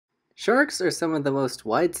Sharks are some of the most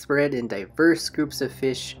widespread and diverse groups of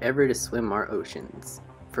fish ever to swim our oceans.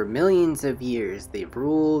 For millions of years, they've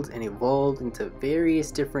ruled and evolved into various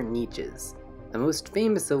different niches, the most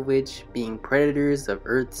famous of which being predators of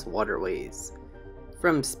Earth's waterways.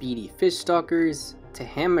 From speedy fish stalkers, to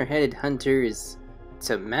hammer-headed hunters,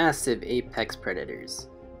 to massive apex predators.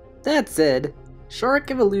 That said, shark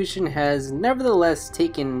evolution has nevertheless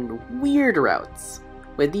taken weird routes,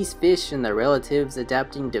 with these fish and their relatives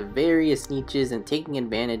adapting to various niches and taking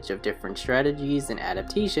advantage of different strategies and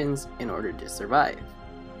adaptations in order to survive.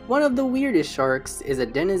 One of the weirdest sharks is a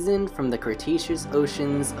denizen from the Cretaceous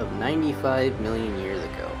oceans of 95 million years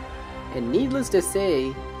ago. And needless to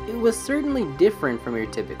say, it was certainly different from your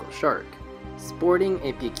typical shark, sporting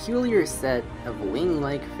a peculiar set of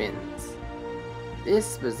wing-like fins.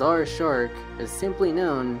 This bizarre shark is simply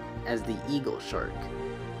known as the eagle shark.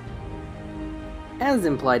 As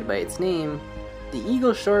implied by its name, the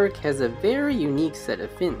eagle shark has a very unique set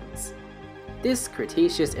of fins. This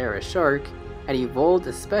Cretaceous-era shark had evolved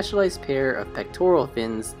a specialized pair of pectoral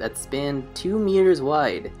fins that spanned 2 meters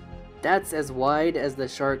wide. That's as wide as the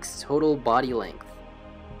shark's total body length.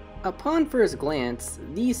 Upon first glance,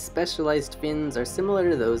 these specialized fins are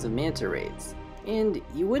similar to those of manta rays, and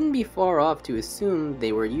you wouldn't be far off to assume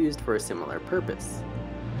they were used for a similar purpose.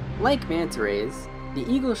 Like manta rays, the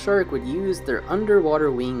eagle shark would use their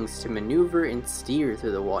underwater wings to maneuver and steer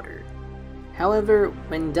through the water. However,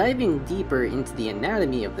 when diving deeper into the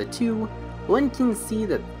anatomy of the two, one can see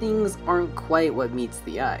that things aren't quite what meets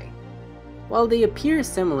the eye. While they appear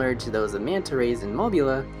similar to those of manta rays and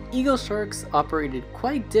mobula, eagle sharks operated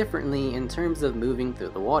quite differently in terms of moving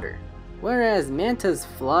through the water. Whereas mantas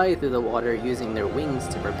fly through the water using their wings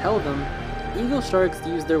to propel them, eagle sharks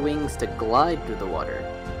use their wings to glide through the water,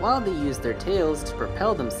 while they use their tails to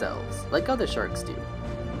propel themselves, like other sharks do.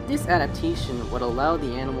 This adaptation would allow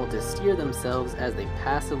the animal to steer themselves as they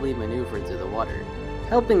passively maneuvered through the water,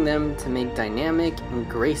 helping them to make dynamic and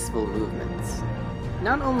graceful movements.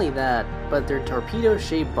 Not only that, but their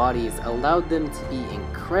torpedo-shaped bodies allowed them to be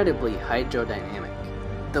incredibly hydrodynamic.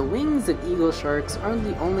 The wings of eagle sharks aren't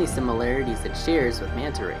the only similarities it shares with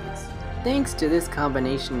manta rays. Thanks to this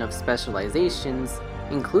combination of specializations,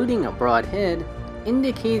 including a broad head,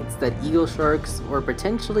 indicates that eagle sharks were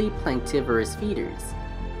potentially planktivorous feeders,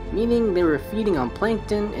 meaning they were feeding on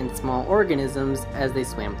plankton and small organisms as they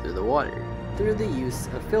swam through the water, through the use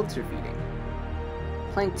of filter feeding.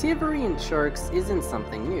 Planktivory in sharks isn't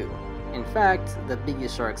something new. In fact, the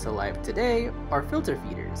biggest sharks alive today are filter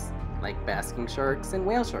feeders, like basking sharks and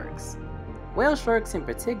whale sharks. Whale sharks in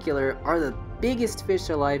particular are the biggest fish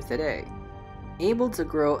alive today, able to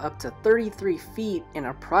grow up to 33 feet and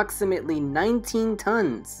approximately 19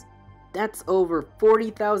 tons. That's over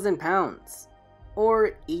 40,000 pounds,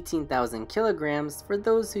 or 18,000 kilograms for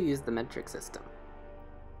those who use the metric system.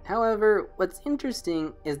 However, what's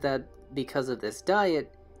interesting is that because of this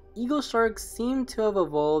diet, eagle sharks seem to have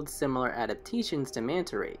evolved similar adaptations to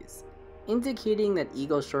manta rays, indicating that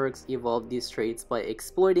eagle sharks evolved these traits by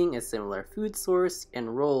exploiting a similar food source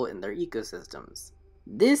and role in their ecosystems.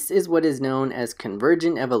 This is what is known as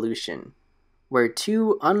convergent evolution, where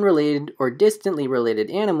two unrelated or distantly related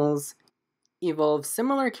animals evolve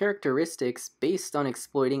similar characteristics based on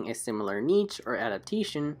exploiting a similar niche or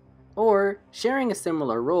adaptation, or sharing a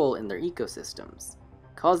similar role in their ecosystems,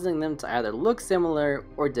 causing them to either look similar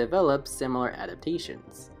or develop similar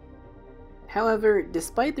adaptations. However,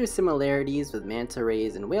 despite their similarities with manta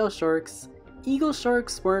rays and whale sharks, eagle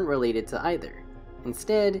sharks weren't related to either.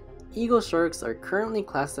 Instead, eagle sharks are currently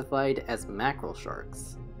classified as mackerel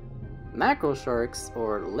sharks. Mackerel sharks,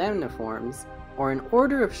 or lamniforms, are an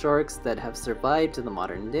order of sharks that have survived to the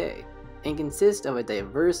modern day, and consist of a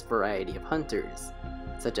diverse variety of hunters,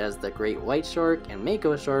 such as the great white shark and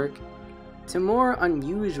mako shark, to more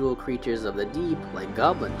unusual creatures of the deep like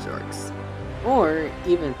goblin sharks, or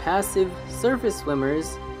even passive surface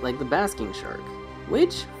swimmers like the basking shark,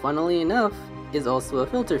 which, funnily enough, is also a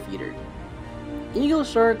filter feeder. Eagle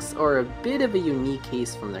sharks are a bit of a unique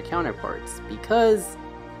case from their counterparts because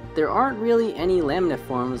there aren't really any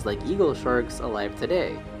lamniforms like eagle sharks alive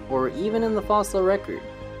today, or even in the fossil record,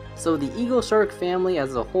 so the eagle shark family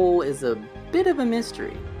as a whole is a bit of a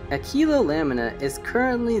mystery. Achilolamina is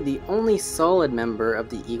currently the only solid member of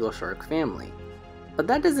the eagle shark family, but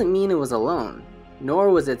that doesn't mean it was alone, nor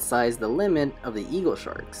was its size the limit of the eagle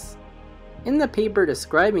sharks. In the paper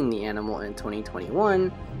describing the animal in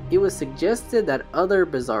 2021, it was suggested that other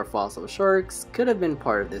bizarre fossil sharks could have been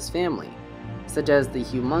part of this family, such as the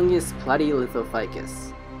humongous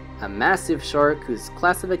Platylithophycus, a massive shark whose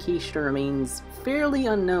classification remains fairly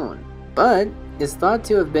unknown. But is thought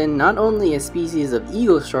to have been not only a species of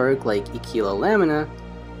eagle shark like Echinolamina,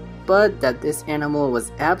 but that this animal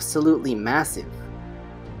was absolutely massive.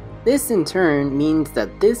 This in turn means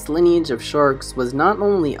that this lineage of sharks was not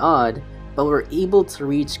only odd, but were able to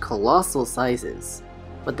reach colossal sizes,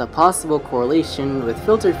 with a possible correlation with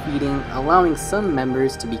filter feeding allowing some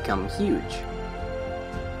members to become huge.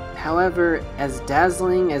 However, as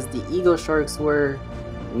dazzling as the eagle sharks were,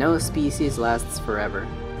 no species lasts forever,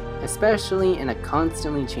 especially in a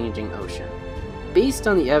constantly changing ocean. Based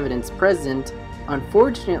on the evidence present,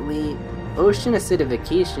 unfortunately, ocean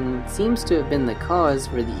acidification seems to have been the cause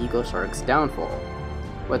for the eagle shark's downfall.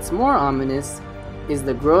 What's more ominous is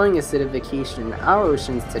the growing acidification in our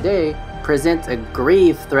oceans today present a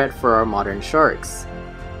grave threat for our modern sharks.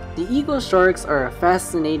 The eagle sharks are a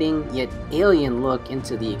fascinating yet alien look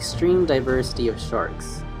into the extreme diversity of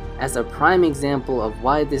sharks, as a prime example of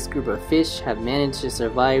why this group of fish have managed to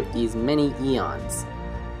survive these many eons,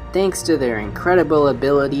 thanks to their incredible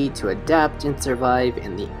ability to adapt and survive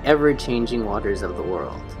in the ever-changing waters of the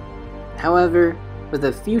world. However, with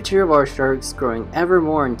the future of our sharks growing ever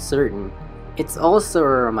more uncertain, it's also a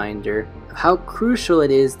reminder of how crucial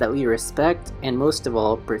it is that we respect and most of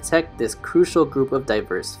all protect this crucial group of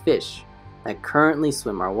diverse fish that currently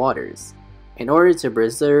swim our waters, in order to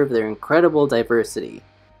preserve their incredible diversity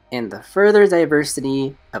and the further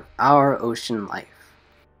diversity of our ocean life.